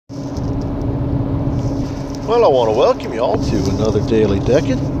Well, I want to welcome you all to another Daily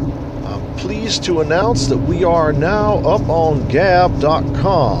Decade. I'm pleased to announce that we are now up on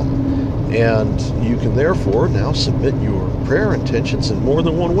Gab.com, and you can therefore now submit your prayer intentions in more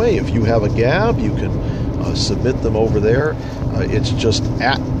than one way. If you have a Gab, you can submit them over there. It's just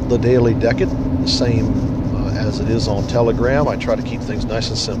at the Daily Decade, the same as it is on Telegram. I try to keep things nice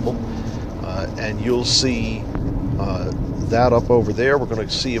and simple, and you'll see that up over there. We're going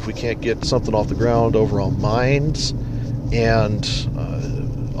to see if we can't get something off the ground over on Minds and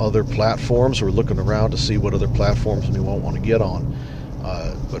other platforms. We're looking around to see what other platforms we won't want to get on.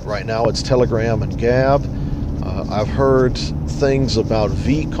 But right now it's Telegram and Gab. I've heard things about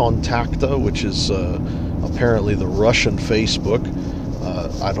vKontakte, which is apparently the Russian Facebook.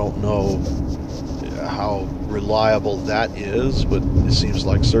 I don't know how reliable that is, but it seems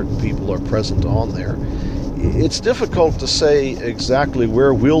like certain people are present on there. It's difficult to say exactly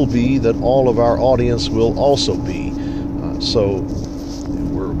where we'll be that all of our audience will also be. So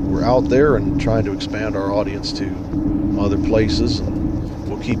we're out there and trying to expand our audience to other places, and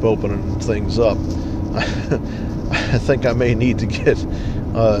we'll keep opening things up. I think I may need to get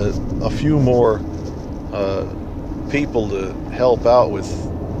a few more people to help out with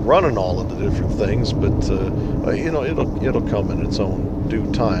running all of the different things, but it'll come in its own due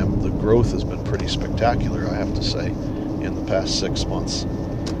time. The growth has been pretty spectacular, I have to say, in the past 6 months,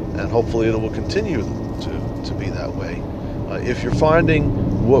 and hopefully it will continue to be that way. If you're finding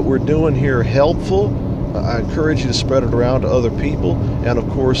what we're doing here helpful, I encourage you to spread it around to other people, and of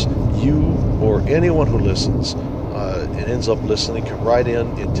course you or anyone who listens and ends up listening can write in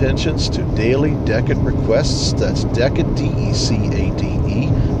intentions to Daily Decade Requests. That's Decade, D-E-C-A-D-E,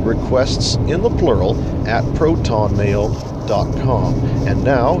 requests in the plural at protonmail.com. And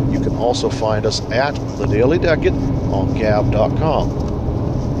now you can also find us at the Daily Decade on Gab.com.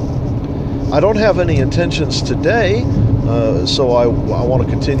 I don't have any intentions today, so I want to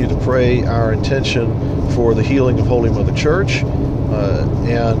continue to pray our intention for the healing of Holy Mother Church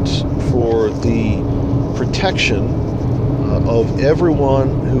and for the protection of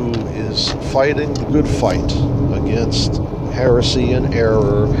everyone who is fighting the good fight against heresy and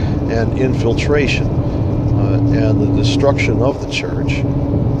error and infiltration and the destruction of the church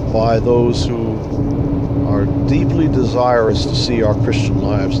by those who are deeply desirous to see our Christian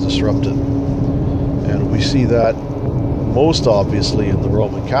lives disrupted. And we see that most obviously in the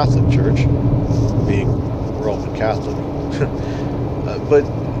Roman Catholic Church, being Roman Catholic. But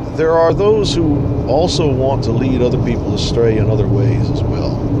there are those who also want to lead other people astray in other ways as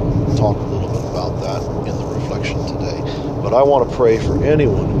well. We'll talk a little bit about that in the reflection today. But I want to pray for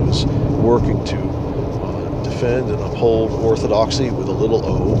anyone who is working to defend and uphold orthodoxy with a little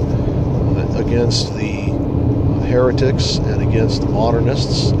o against the heretics and against the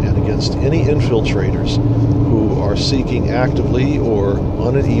modernists and against any infiltrators who are seeking actively or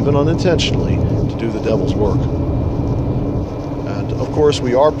even unintentionally to do the devil's work. And of course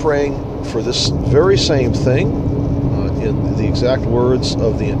we are praying for this very same thing. In the exact words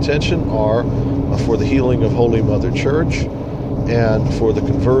of the intention are for the healing of Holy Mother Church and for the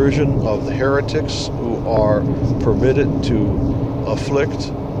conversion of the heretics who are permitted to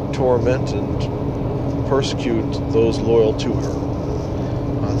afflict, torment, and persecute those loyal to her.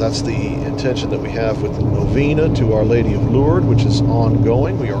 That's the intention that we have with the novena to Our Lady of Lourdes, which is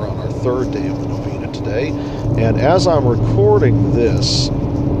ongoing. We are on our third day of the novena today. And as I'm recording this,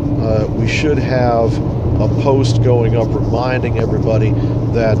 we should have a post going up reminding everybody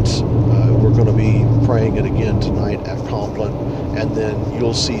that we're going to be praying it again tonight at Compline, and then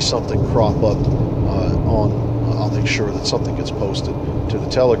you'll see something crop up I'll make sure that something gets posted to the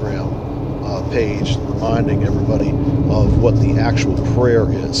Telegram page reminding everybody of what the actual prayer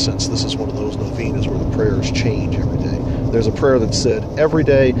is, since this is one of those novenas where the prayers change every day. There's a prayer that's said every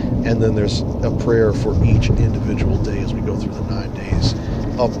day, and then there's a prayer for each individual day as we go through the 9 days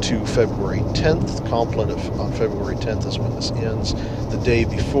up to February 10th. Compline on February 10th is when this ends, the day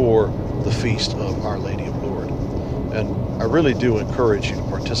before the feast of Our Lady of Lourdes. And I really do encourage you to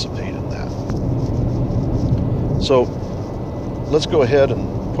participate in that. So let's go ahead and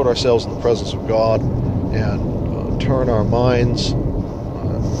put ourselves in the presence of God and turn our minds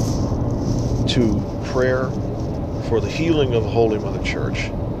to prayer for the healing of the Holy Mother Church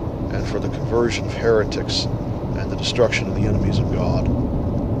and for the conversion of heretics and the destruction of the enemies of God.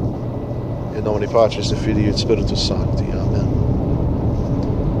 In nomine Patris et Filii et Spiritus Sancti. Amen.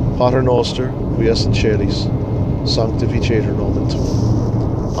 Pater noster, qui es in celis, sanctificetur nomen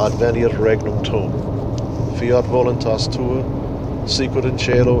tuum. Adveniat regnum tuum. Fiat voluntas tua, sicut in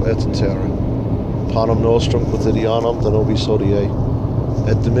cielo et in terra. Panem nostrum quotidianum da nobis hodie,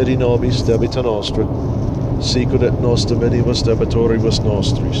 et dimitti nobis debita nostra, sicut et nos dimedibus debitoribus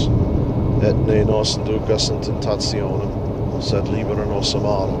nostris, et ne nos inducas in tentationem, sed libera nos a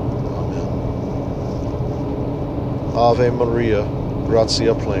malo. Amen. Ave Maria,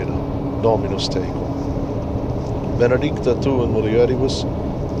 gratia plena, Dominus tecum. Benedicta tu in mulieribus,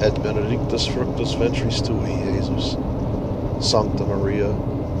 et benedictus fructus ventris tui, Iesus. Sancta Maria,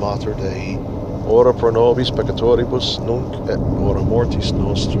 Mater Dei, ora pro nobis peccatoribus, nunc et in hora mortis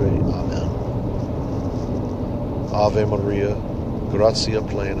nostrae. Amen. Ave Maria, gratia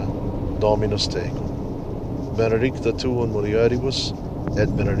plena, Dominus tecum. Benedicta tu in mulieribus,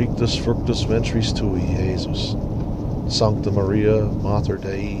 et benedictus fructus ventris tui, Iesus. Sancta Maria, Mater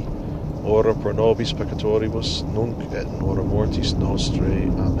Dei, ora pro nobis peccatoribus, nunc et in hora mortis nostrae.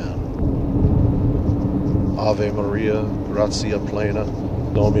 Amen. Ave Maria, gratia plena,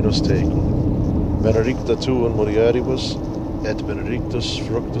 Dominus tecum. Benedicta tu in mulieribus, et benedictus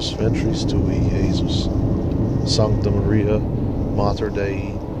fructus ventris tui, Iesus. Sancta Maria, Mater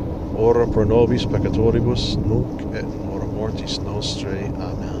Dei, ora pro nobis peccatoribus, nunc et in hora mortis nostrae.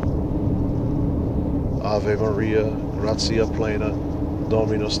 Amen. Ave Maria, gratia plena,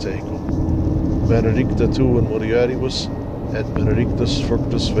 Dominus tecum. Benedicta tu in mulieribus, et benedictus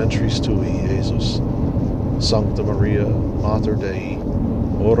fructus ventris tui, Iesus. Sancta Maria, Mater Dei,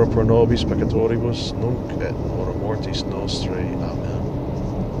 ora pro nobis peccatoribus, nunc et in hora mortis nostrae. Amen.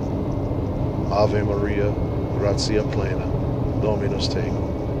 Ave Maria, gratia plena, Dominus tecum.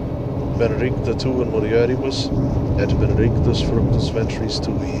 Benedicta tu in mulieribus, et benedictus fructus ventris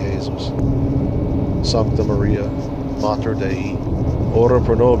tui, Iesus. Sancta Maria, Mater Dei, ora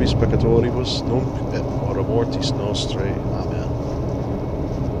pro nobis peccatoribus, nunc et in hora mortis nostrae. Amen.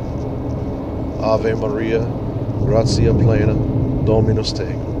 Ave Maria, gratia plena, Dominus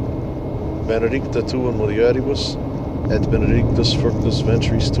tecum. Benedicta tu in mulieribus, et benedictus fructus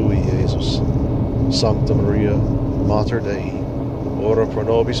ventris tui, Iesus. Sancta Maria, Mater Dei, ora pro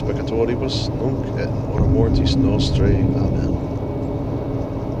nobis peccatoribus, nunc et in hora mortis nostrae. Amen.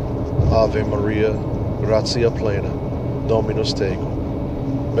 Ave Maria, gratia plena, Dominus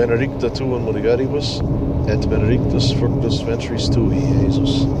tecum. Benedicta tu in mulieribus, et benedictus fructus ventris tui,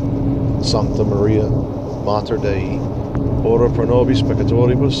 Iesus. Sancta Maria, Mater Dei, ora pro nobis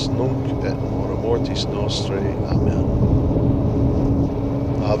peccatoribus, nunc et in hora mortis nostrae. Amen.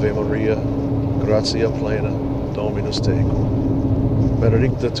 Ave Maria, gratia plena, Dominus tecum.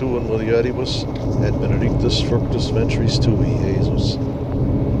 Benedicta tu in mulieribus, et benedictus fructus ventris tui, Iesus.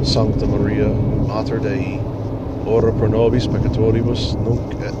 Sancta Maria, Mater Dei, ora pro nobis peccatoribus,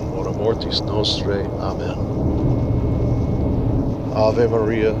 nunc et in hora mortis nostrae. Amen. Ave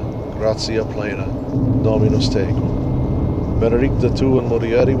Maria, gratia plena, Dominus tecum. Benedicta tu in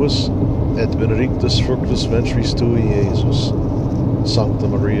mulieribus, et benedictus fructus ventris tui, Iesus. Sancta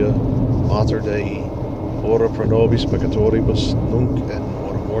Maria, Mater Dei, ora pro nobis peccatoribus, nunc et in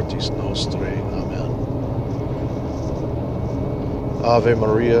hora mortis nostrae. Amen. Ave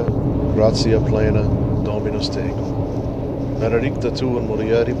Maria, gratia plena, Dominus tecum. Benedicta tu in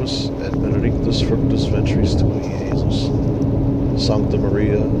mulieribus, et benedictus fructus ventris tui, Iesus. Sancta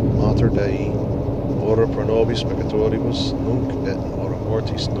Maria, Mater Dei, ora pro nobis peccatoribus, nunc et in hora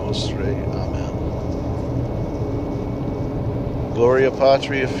mortis nostrae. Amen. Gloria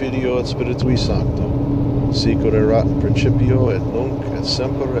Patri et Filio et Spiritui Sancto, sicut erat in principio et nunc et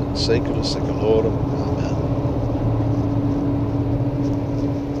semper et in saecula saeculorum. Amen.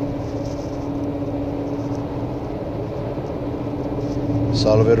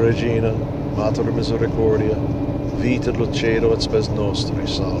 Salve Regina, Mater Misericordia, vita dulcedo et spes nostri,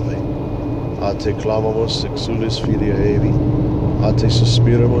 salve. Ad te clamamus exulis filia Evi, ad te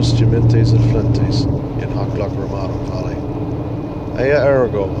suspiramus gementes et flentes, in hac lacrimarum vale. Ea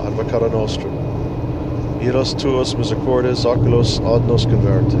ergo, advocata nostrum, iros tuos misericordes oculos ad nos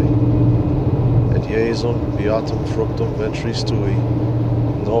converte, et Iesum beatum fructum ventris tui,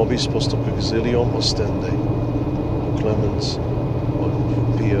 nobis post hoc exilium ostende, o clemens, o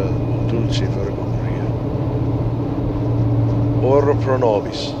pia, o dulce Virgo Maria. Ora pro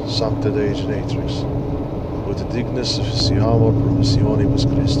nobis, Sancta Dei Genetrix, ut dignus officiamur promissionibus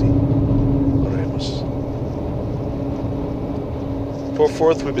Christi. Oremus. Pour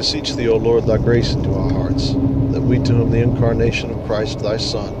forth, we beseech thee, O Lord, thy grace into our hearts, that we to whom the incarnation of Christ thy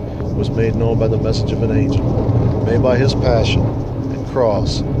Son was made known by the message of an angel, may by his passion and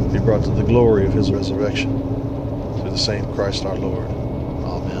cross be brought to the glory of his resurrection. Through the same Christ our Lord.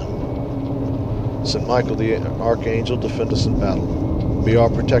 Amen. Saint Michael the Archangel, defend us in battle. Be our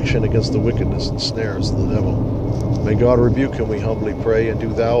protection against the wickedness and snares of the devil. May God rebuke him, we humbly pray, and do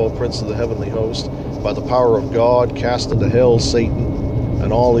thou, O Prince of the heavenly host, by the power of God, cast into hell Satan,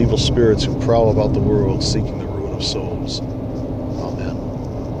 and all evil spirits who prowl about the world seeking the ruin of souls. Amen.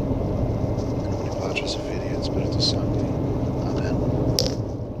 In nomine Patris et Filii et Spiritus Sancti. Amen.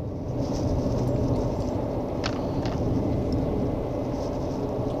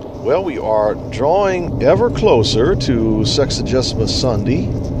 Well, we are drawing ever closer to Sexagesimus Sunday,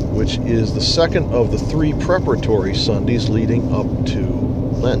 which is the second of the 3 preparatory Sundays leading up to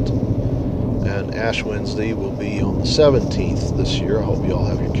Lent. And Ash Wednesday will be on the 17th this year. I hope you all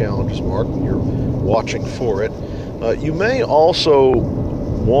have your calendars marked and you're watching for it. You may also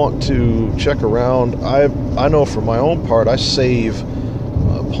want to check around. I know for my own part, I save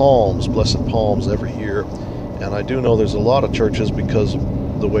palms, blessed palms, every year. And I do know there's a lot of churches, because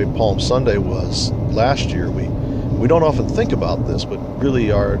the way Palm Sunday was last year, we don't often think about this, but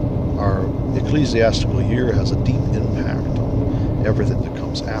really our ecclesiastical year has a deep impact on everything that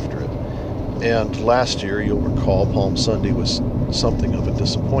comes after it. And last year, you'll recall, Palm Sunday was something of a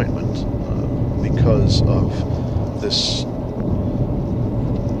disappointment because of this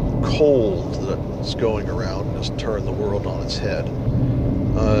cold that's going around and has turned the world on its head.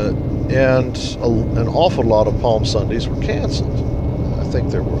 And an awful lot of Palm Sundays were canceled.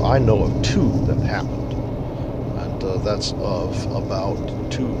 I know of 2 that happened, and that's of about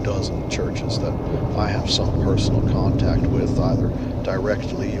 24 churches that I have some personal contact with, either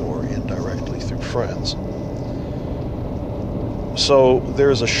directly or indirectly through friends. So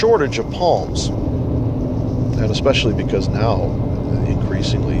there's a shortage of palms, and especially because now,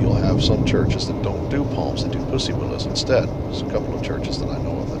 increasingly, you'll have some churches that don't do palms, they do pussy willows instead. There's a couple of churches that I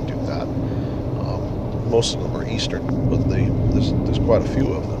know of that do that. Most of them are Eastern, but there's quite a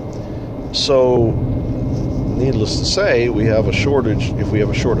few of them. So, needless to say, we have a shortage. If we have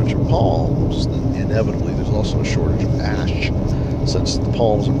a shortage of palms, then inevitably there's also a shortage of ash, since the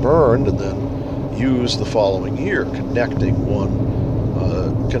palms are burned and then used the following year, connecting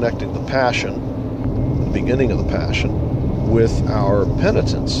the Passion, the beginning of the Passion, with our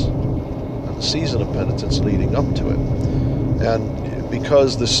penitence and the season of penitence leading up to it. And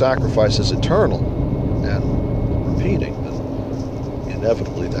because this sacrifice is eternal and repeating, then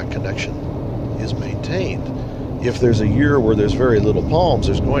inevitably that connection is maintained. If there's a year where there's very little palms,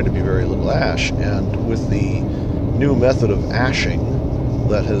 there's going to be very little ash. And with the new method of ashing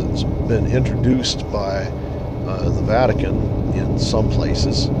that has been introduced by the Vatican in some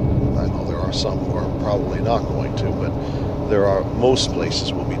places, I know there are some who are probably not going to, but most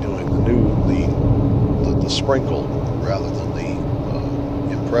places will be doing the sprinkle rather than the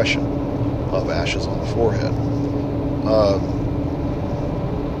impression of ashes on the forehead.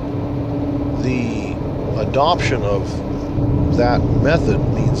 The adoption of that method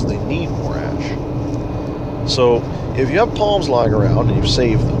means they need more ash. So if you have palms lying around and you've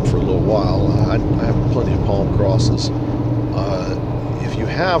saved them for a little while, I have plenty of palm crosses. If you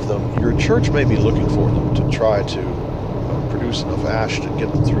have them, your church may be looking for them to try to produce enough ash to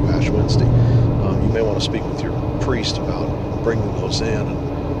get them through Ash Wednesday. You may want to speak with your priest about bringing those in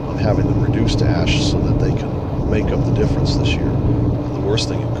and having them reduced to ash so that they can make up the difference this year. And the worst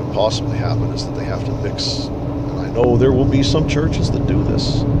thing that could possibly happen is that they have to mix, and I know there will be some churches that do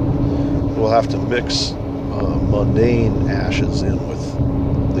this, will have to mix mundane ashes in with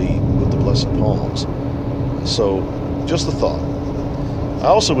the blessed palms. So just a thought. I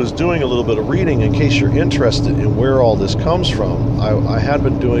also was doing a little bit of reading in case you're interested in where all this comes from. I had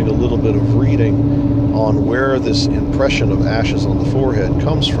been doing a little bit of reading on where this impression of ashes on the forehead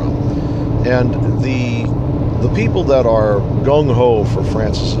comes from. And the people that are gung-ho for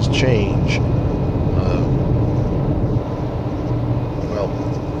Francis's change, well,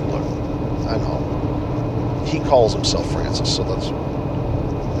 look, I know. He calls himself Francis, so that's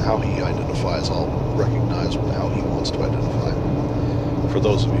how he identifies. I'll recognize how he wants to identify. For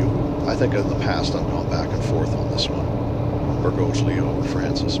those of you, I think in the past I've gone back and forth on this one. Bergoglio or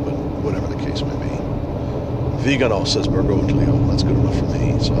Francis, but whatever the case may be. Vigano says Bergoglio. That's good enough for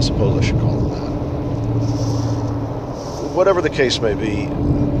me, so I suppose I should call him that. Whatever the case may be,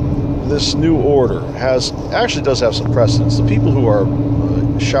 this new order actually does have some precedence. The people who are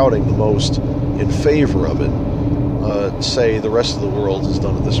shouting the most in favor of it say the rest of the world has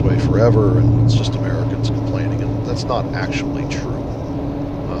done it this way forever, and it's just Americans complaining, and that's not actually true.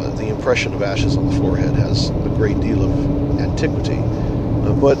 The impression of ashes on the forehead has a great deal of antiquity,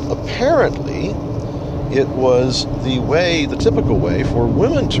 but apparently it was the typical way for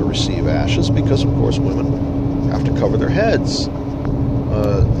women to receive ashes, because of course women have to cover their heads,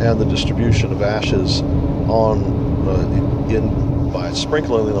 and the distribution of ashes by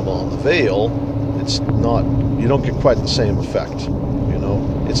sprinkling them on the veil, you don't get quite the same effect.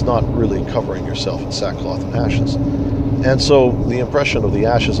 It's not really covering yourself in sackcloth and ashes. And so the impression of the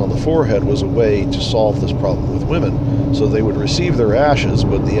ashes on the forehead was a way to solve this problem with women. So they would receive their ashes,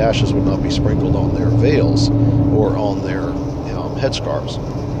 but the ashes would not be sprinkled on their veils or on their headscarves.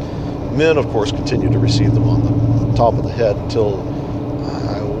 Men, of course, continued to receive them on the top of the head until,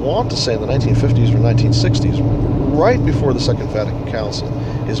 I want to say, in the 1950s or 1960s, right before the Second Vatican Council,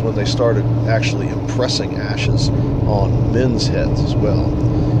 is when they started actually impressing ashes on men's heads as well.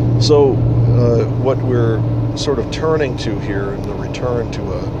 So what we're sort of turning to here in the return to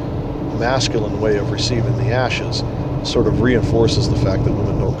a masculine way of receiving the ashes sort of reinforces the fact that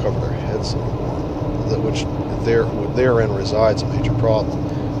women don't cover their heads anymore, which therein resides a major problem.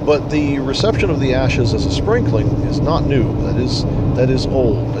 But the reception of the ashes as a sprinkling is not new. That is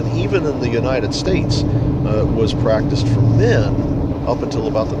old, and even in the United States was practiced for men up until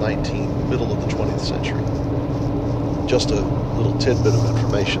about the middle of the 20th century. Just a little tidbit of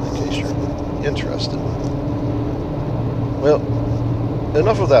information in case you're interested. Well,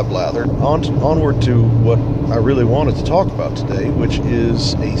 enough of that blather. Onward to what I really wanted to talk about today, which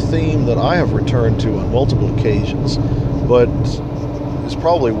is a theme that I have returned to on multiple occasions, but is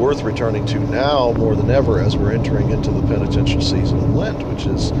probably worth returning to now more than ever as we're entering into the penitential season of Lent, which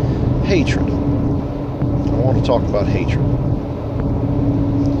is hatred. I want to talk about hatred.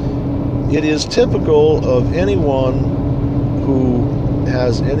 It is typical of anyone who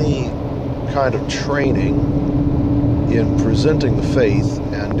has any kind of training in presenting the faith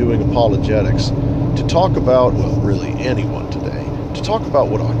and doing apologetics to talk about, well, really anyone today, to talk about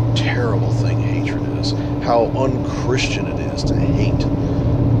what a terrible thing hatred is, how unchristian it is to hate.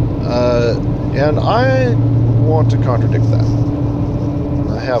 And I want to contradict that.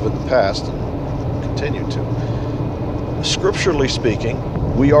 I have in the past and continue to. Scripturally speaking,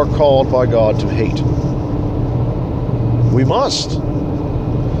 we are called by God to hate. We must.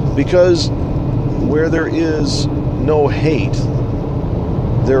 Because where there is no hate,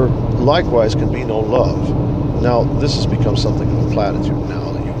 there likewise can be no love. Now, this has become something of a platitude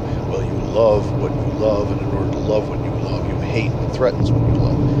now. That you love what you love, and in order to love what you love, you hate what threatens what you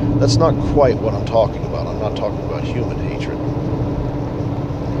love. That's not quite what I'm talking about. I'm not talking about human hatred.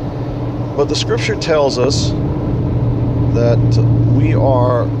 But the Scripture tells us that we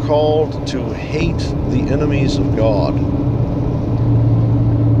are called to hate the enemies of God.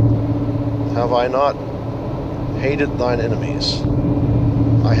 Have I not hated thine enemies?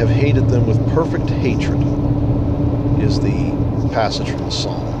 I have hated them with perfect hatred, is the passage from the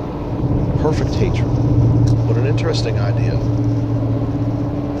Psalm. Perfect hatred. What an interesting idea,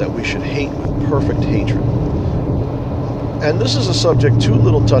 that we should hate with perfect hatred. And this is a subject too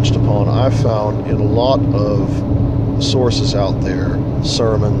little touched upon, I've found, in a lot of sources out there,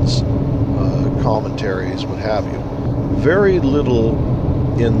 sermons, commentaries, what have you. Very little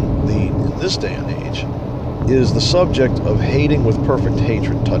in this day and age is the subject of hating with perfect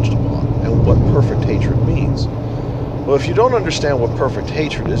hatred touched upon, and what perfect hatred means. Well, if you don't understand what perfect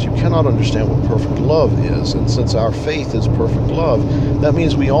hatred is, you cannot understand what perfect love is. And since our faith is perfect love, that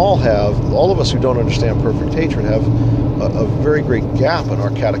means all of us who don't understand perfect hatred have a very great gap in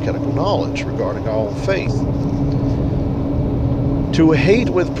our catechetical knowledge regarding our own faith. To hate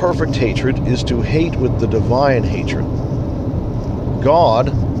with perfect hatred is to hate with the divine hatred. God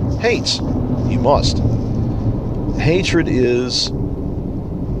hates. He must. Hatred is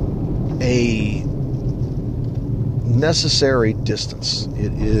a necessary distance.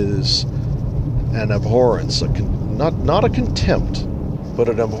 It is an abhorrence, not a contempt, but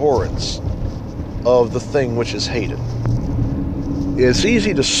an abhorrence of the thing which is hated. It's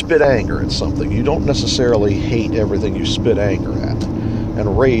easy to spit anger at something. You don't necessarily hate everything you spit anger at,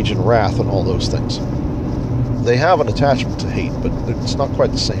 and rage and wrath and all those things. They have an attachment to hate, but it's not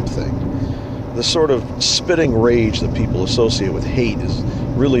quite the same thing. The sort of spitting rage that people associate with hate is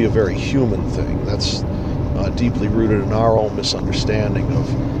really a very human thing. That's deeply rooted in our own misunderstanding of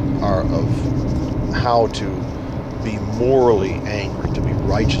how to be morally angry, to be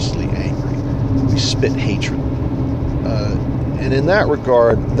righteously angry. We spit hatred. And in that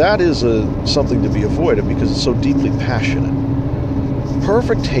regard, that is something to be avoided because it's so deeply passionate.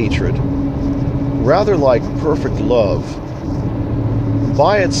 Perfect hatred, rather like perfect love,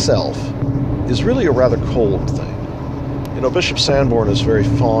 by itself, is really a rather cold thing. You know, Bishop Sanborn is very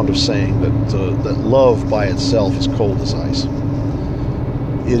fond of saying that love by itself is cold as ice.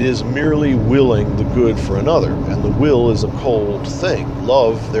 It is merely willing the good for another, and the will is a cold thing.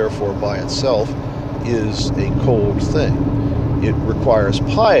 Love, therefore, by itself is a cold thing. It requires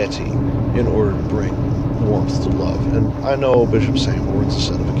piety in order to bring warmth to love. And I know Bishop Sanborn's a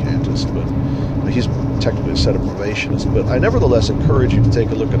sedevacantist, but he's technically a sedepravationist, but I nevertheless encourage you to take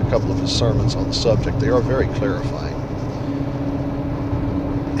a look at a couple of his sermons on the subject. They are very clarifying.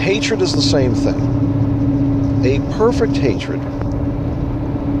 hatred is the same thing. A perfect hatred,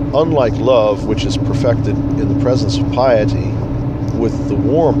 unlike love, which is perfected in the presence of piety with the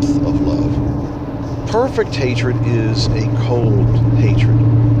warmth of love, perfect hatred is a cold hatred.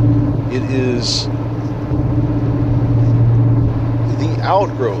 It is the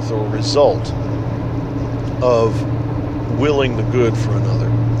outgrowth or result of willing the good for another.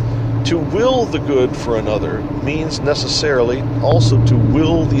 To will the good for another means necessarily also to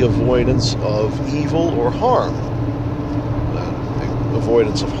will the avoidance of evil or harm.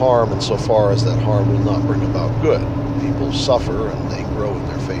 Avoidance of harm insofar as that harm will not bring about good. People suffer and they grow in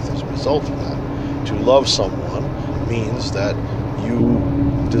their faith as a result of that. To love someone means that you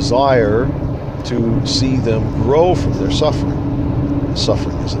desire to see them grow from their suffering.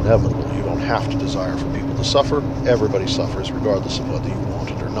 Suffering is inevitable. You don't have to desire for people to suffer. Everybody suffers regardless of whether you want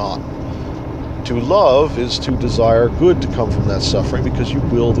it or not. To love is to desire good to come from that suffering because you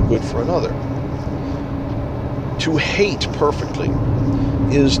will the good for another. To hate perfectly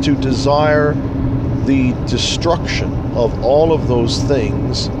is to desire the destruction of all of those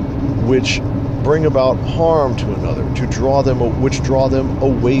things which bring about harm to another, which draw them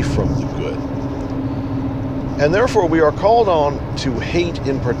away from the good. And therefore we are called on to hate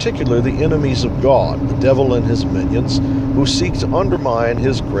in particular the enemies of God, the devil and his minions, who seek to undermine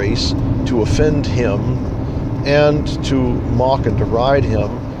his grace, to offend him, and to mock and deride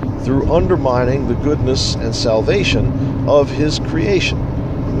him through undermining the goodness and salvation of his creation.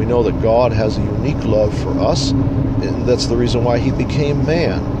 We know that God has a unique love for us, and that's the reason why he became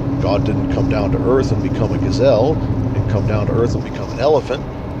man. God didn't come down to earth and become a gazelle, didn't come down to earth and become an elephant,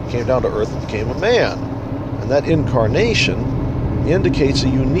 he came down to earth and became a man. And that incarnation indicates a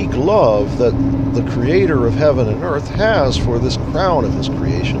unique love that the creator of heaven and earth has for this crown of his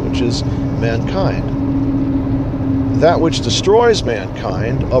creation, which is mankind. That which destroys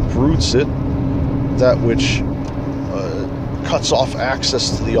mankind uproots it. That which cuts off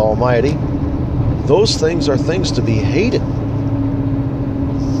access to the Almighty. Those things are things to be hated.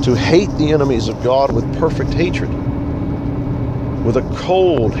 To hate the enemies of God with perfect hatred, with a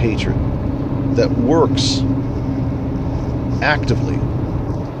cold hatred that works actively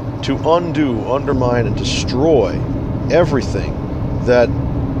to undo, undermine, and destroy everything that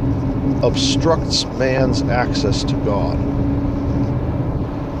obstructs man's access to God.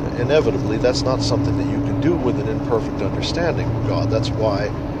 Inevitably, that's not something that you can do with an imperfect understanding of God. That's why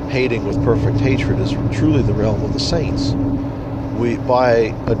hating with perfect hatred is truly the realm of the saints.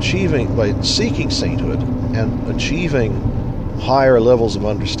 By seeking sainthood and achieving higher levels of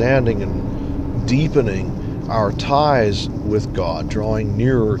understanding and deepening our ties with God, drawing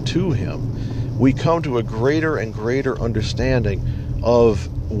nearer to him, we come to a greater and greater understanding of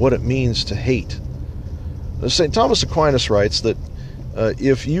what it means to hate. St. Thomas Aquinas writes that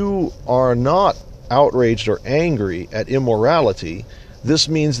if you are not outraged or angry at immorality, this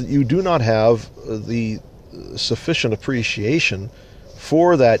means that you do not have the sufficient appreciation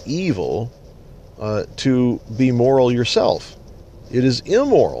for that evil to be moral yourself. It is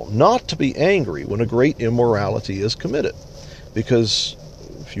immoral not to be angry when a great immorality is committed, because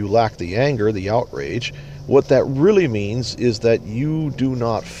if you lack the anger, the outrage, what that really means is that you do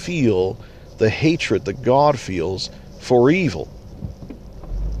not feel the hatred that God feels for evil.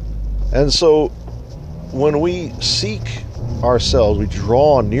 And so when we seek ourselves, we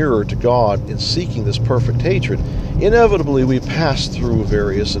draw nearer to God in seeking this perfect hatred, inevitably we pass through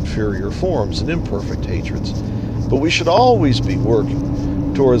various inferior forms and imperfect hatreds. But we should always be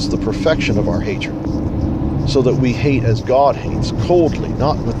working towards the perfection of our hatred, so that we hate as God hates, coldly,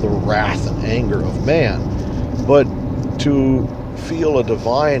 not with the wrath and anger of man, but to feel a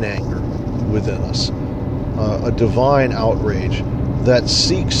divine anger within us, a divine outrage that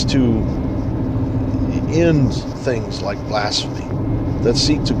seeks to end things like blasphemy, that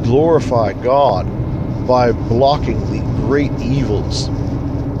seek to glorify God by blocking the great evils.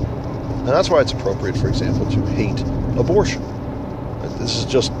 And that's why it's appropriate, for example, to hate abortion. This is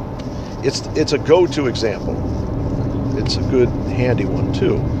just, it's a go-to example. It's a good, handy one,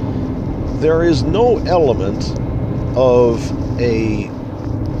 too. There is no element of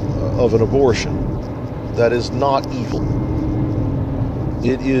an abortion that is not evil.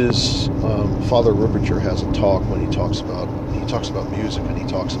 It is, Father Ripperger has a talk when he talks about music, and he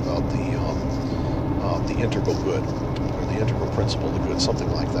talks about the integral good, or the integral principle of the good,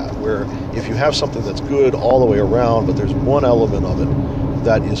 something like that, where if you have something that's good all the way around, but there's one element of it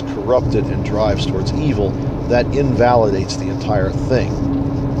that is corrupted and drives towards evil, that invalidates the entire thing.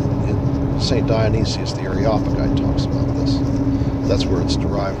 St. Dionysius the Areopagite talks about this. That's where it's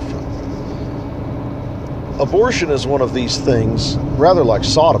derived from. Abortion is one of these things, rather like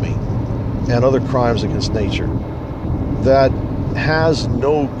sodomy and other crimes against nature, that has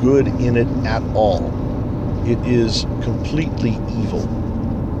no good in it at all. It is completely evil.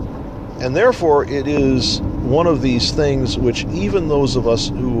 And therefore, it is one of these things which even those of us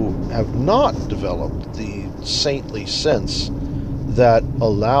who have not developed the saintly sense that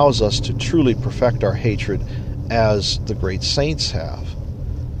allows us to truly perfect our hatred as the great saints have,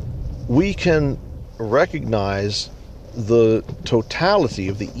 we can recognize the totality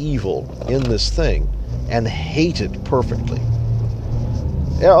of the evil in this thing and hate it perfectly.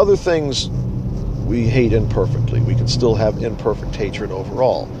 Yeah, other things we hate imperfectly. We can still have imperfect hatred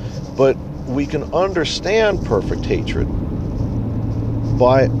overall. But we can understand perfect hatred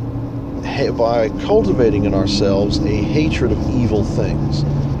by cultivating in ourselves a hatred of evil things,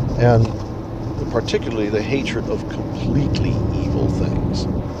 and particularly the hatred of completely evil things.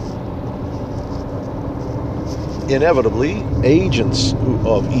 Inevitably, agents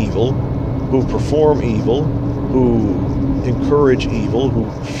of evil, who perform evil, who encourage evil, who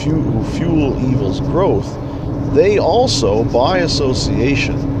fuel evil's growth, they also, by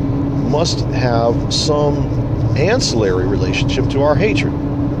association, must have some ancillary relationship to our hatred.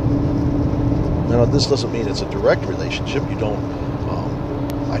 Now, this doesn't mean it's a direct relationship.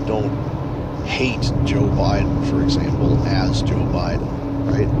 I don't hate Joe Biden, for example, as Joe Biden,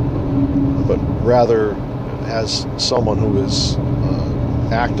 right? But rather as someone who is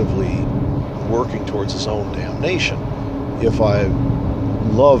actively working towards his own damnation. If I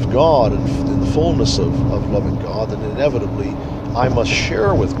love God in the fullness of loving God, then inevitably I must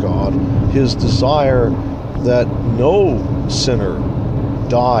share with God his desire that no sinner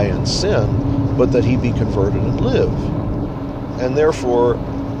die in sin, but that he be converted and live. And therefore,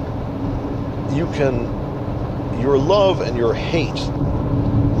 your love and your hate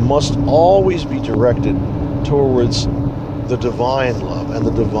must always be directed towards the divine love and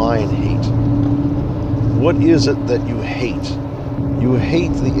the divine hate. What is it that you hate? You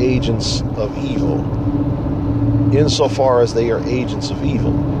hate the agents of evil insofar as they are agents of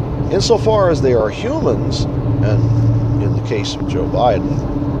evil. Insofar as they are humans, and in the case of Joe Biden,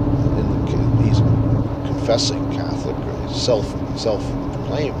 he's a confessing Catholic, or he's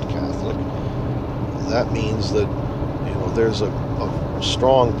self-proclaimed Catholic, that means that there's a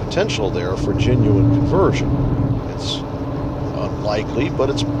strong potential there for genuine conversion. It's unlikely, but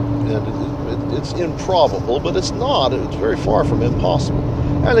it's improbable, but it's not. It's very far from impossible.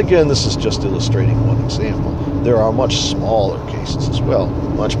 And again, this is just illustrating one example. There are much smaller cases as well,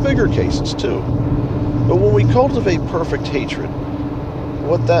 much bigger cases too. But when we cultivate perfect hatred,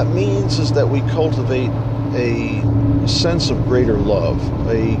 what that means is that we cultivate a sense of greater love,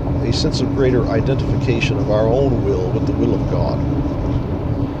 a sense of greater identification of our own will with the will of God.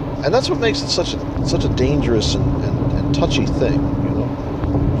 And that's what makes it such a dangerous and touchy thing.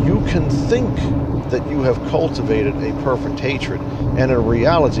 You can think that you have cultivated a perfect hatred, and in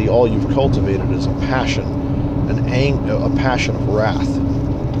reality, all you've cultivated is a passion, a passion of wrath.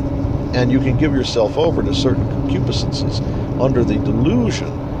 And you can give yourself over to certain concupiscences under the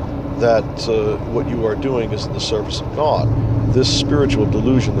delusion that what you are doing is in the service of God. This spiritual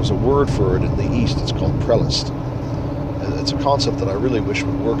delusion, there's a word for it in the East, it's called prelist. And it's a concept that I really wish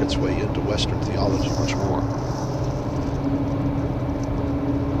would work its way into Western theology much more.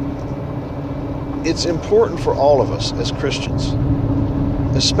 It's important for all of us as Christians,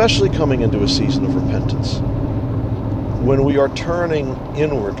 especially coming into a season of repentance, when we are turning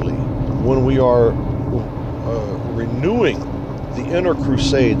inwardly, when we are renewing the inner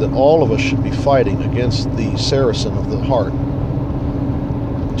crusade that all of us should be fighting against the Saracen of the heart,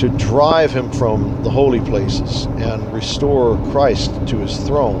 to drive him from the holy places and restore Christ to his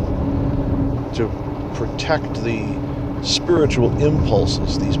throne, to protect the spiritual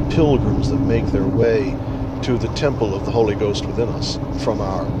impulses, these pilgrims that make their way to the temple of the Holy Ghost within us, from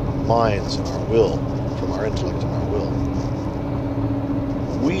our minds and our will, from our intellect and our will.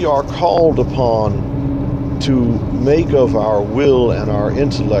 We are called upon to make of our will and our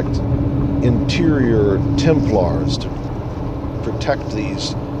intellect interior Templars to protect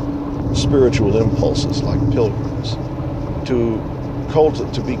these spiritual impulses like pilgrims, to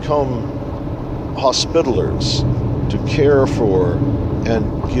become hospitalers, to care for and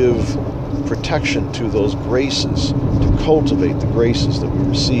give protection to those graces, to cultivate the graces that we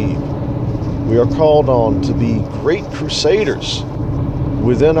receive. We are called on to be great crusaders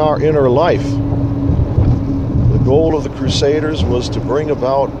within our inner life. The goal of the Crusaders was to bring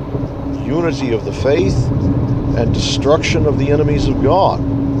about unity of the faith and destruction of the enemies of God.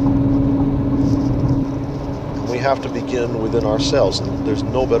 And we have to begin within ourselves, and there's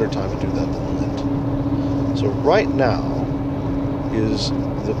no better time to do that than Lent. So right now is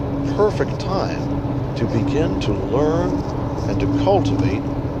the perfect time to begin to learn and to cultivate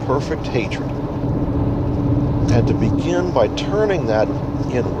perfect hatred. And to begin by turning that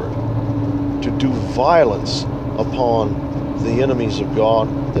inward, to do violence upon the enemies of God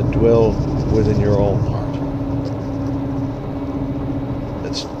that dwell within your own heart.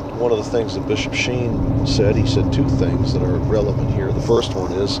 It's one of the things that Bishop Sheen said. He said two things that are relevant here. The first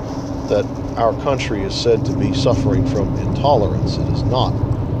one is that our country is said to be suffering from intolerance. It is not.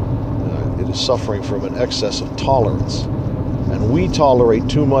 It is suffering from an excess of tolerance. And we tolerate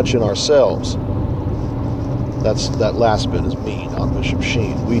too much in ourselves. That last bit is me, not Bishop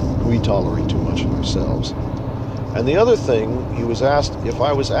Sheen. We tolerate too much in ourselves. And the other thing, he was asked, if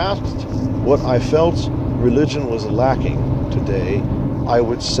I was asked what I felt religion was lacking today, I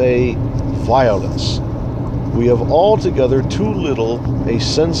would say violence. We have altogether too little a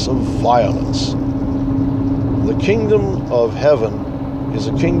sense of violence. The kingdom of heaven is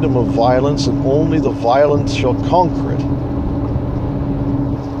a kingdom of violence, and only the violent shall conquer it.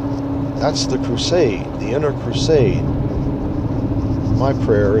 That's the crusade, the inner crusade. My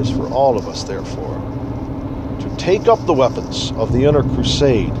prayer is for all of us, therefore, to take up the weapons of the inner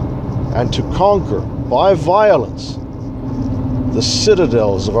crusade and to conquer by violence the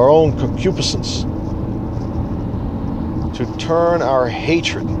citadels of our own concupiscence, to turn our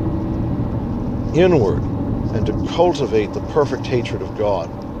hatred inward and to cultivate the perfect hatred of God.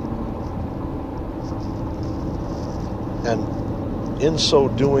 And in so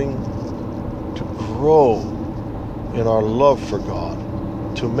doing, to grow in our love for God,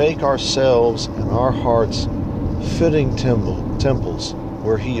 to make ourselves and our hearts fitting temples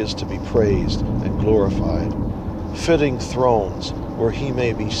where He is to be praised and glorified, fitting thrones where He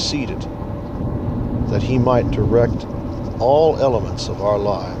may be seated, that He might direct all elements of our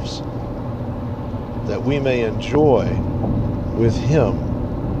lives, that we may enjoy with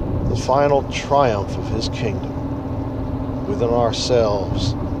Him the final triumph of His kingdom within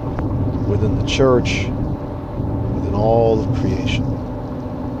ourselves, within the church, within all of creation.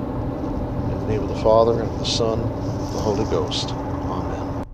 In the name of the Father, and of the Son, and of the Holy Ghost.